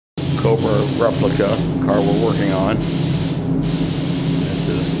Cobra replica car we're working on. This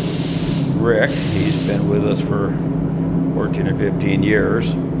is Rick. He's been with us for 14 or 15 years.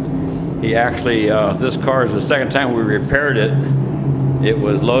 He actually, this car is the second time we repaired it. It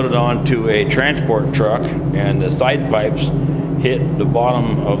was loaded onto a transport truck and the side pipes hit the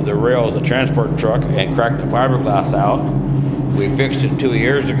bottom of the rails of the transport truck and cracked the fiberglass out. We fixed it 2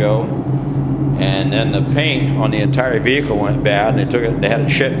 years ago, and then the paint on the entire vehicle went bad, and they had it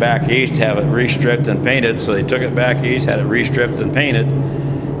shipped back east to have it restripped and painted. So they took it back east, had it restripped and painted,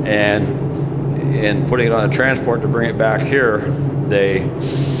 and in putting it on a transport to bring it back here, they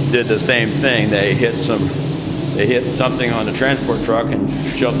did the same thing. They hit something on the transport truck and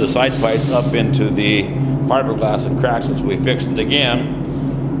shoved the side pipes up into the fiberglass and cracked it. So we fixed it again.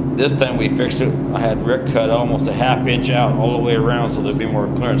 This time we fixed it. I had Rick cut almost a ½ inch out all the way around so there'd be more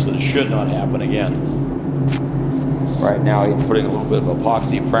clearance, so it should not happen again. Right now he's putting a little bit of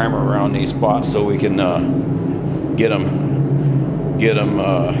epoxy primer around these spots so we can get them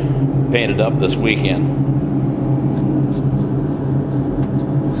painted up this weekend.